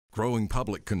Growing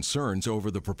public concerns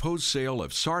over the proposed sale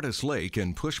of Sardis Lake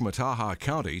in Pushmataha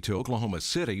County to Oklahoma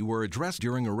City were addressed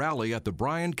during a rally at the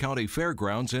Bryan County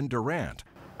Fairgrounds in Durant.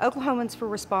 Oklahomans for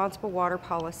Responsible Water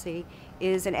Policy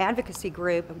is an advocacy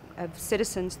group of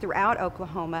citizens throughout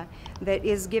Oklahoma that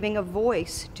is giving a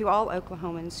voice to all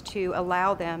Oklahomans to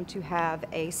allow them to have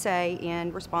a say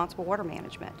in responsible water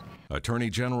management. Attorney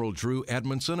General Drew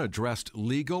Edmondson addressed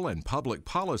legal and public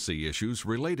policy issues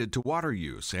related to water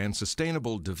use and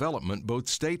sustainable development both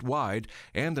statewide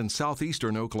and in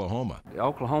southeastern Oklahoma.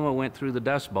 Oklahoma went through the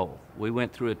Dust Bowl. We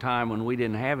went through a time when we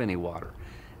didn't have any water.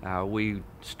 We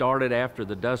started after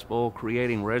the Dust Bowl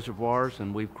creating reservoirs,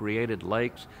 and we've created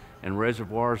lakes and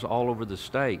reservoirs all over the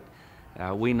state.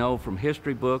 We know from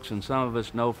history books, and some of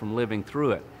us know from living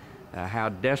through it, how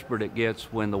desperate it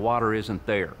gets when the water isn't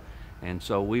there. And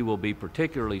so we will be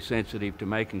particularly sensitive to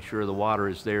making sure the water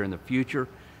is there in the future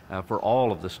for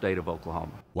all of the state of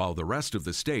Oklahoma. While the rest of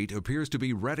the state appears to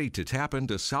be ready to tap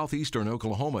into southeastern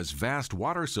Oklahoma's vast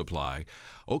water supply,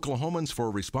 Oklahomans for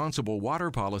Responsible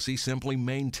Water Policy simply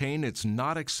maintain it's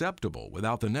not acceptable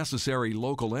without the necessary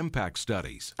local impact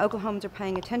studies. Oklahomans are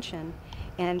paying attention,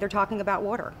 and they're talking about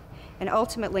water. And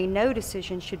ultimately, no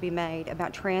decision should be made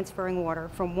about transferring water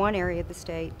from one area of the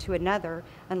state to another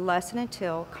unless and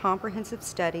until comprehensive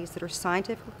studies that are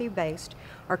scientifically based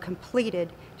are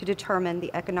completed to determine the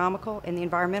economical and the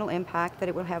environmental impact that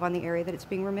it will have on the area that it's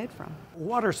being removed from.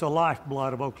 Water's the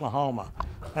lifeblood of Oklahoma,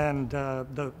 and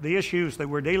the issues that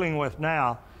we're dealing with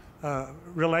now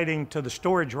relating to the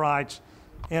storage rights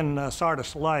in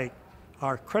Sardis Lake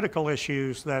are critical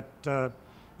issues that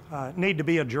need to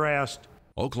be addressed.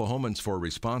 Oklahomans for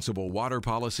Responsible Water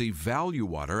Policy value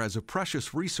water as a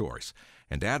precious resource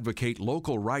and advocate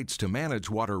local rights to manage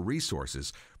water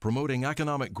resources, promoting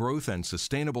economic growth and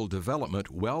sustainable development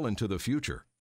well into the future.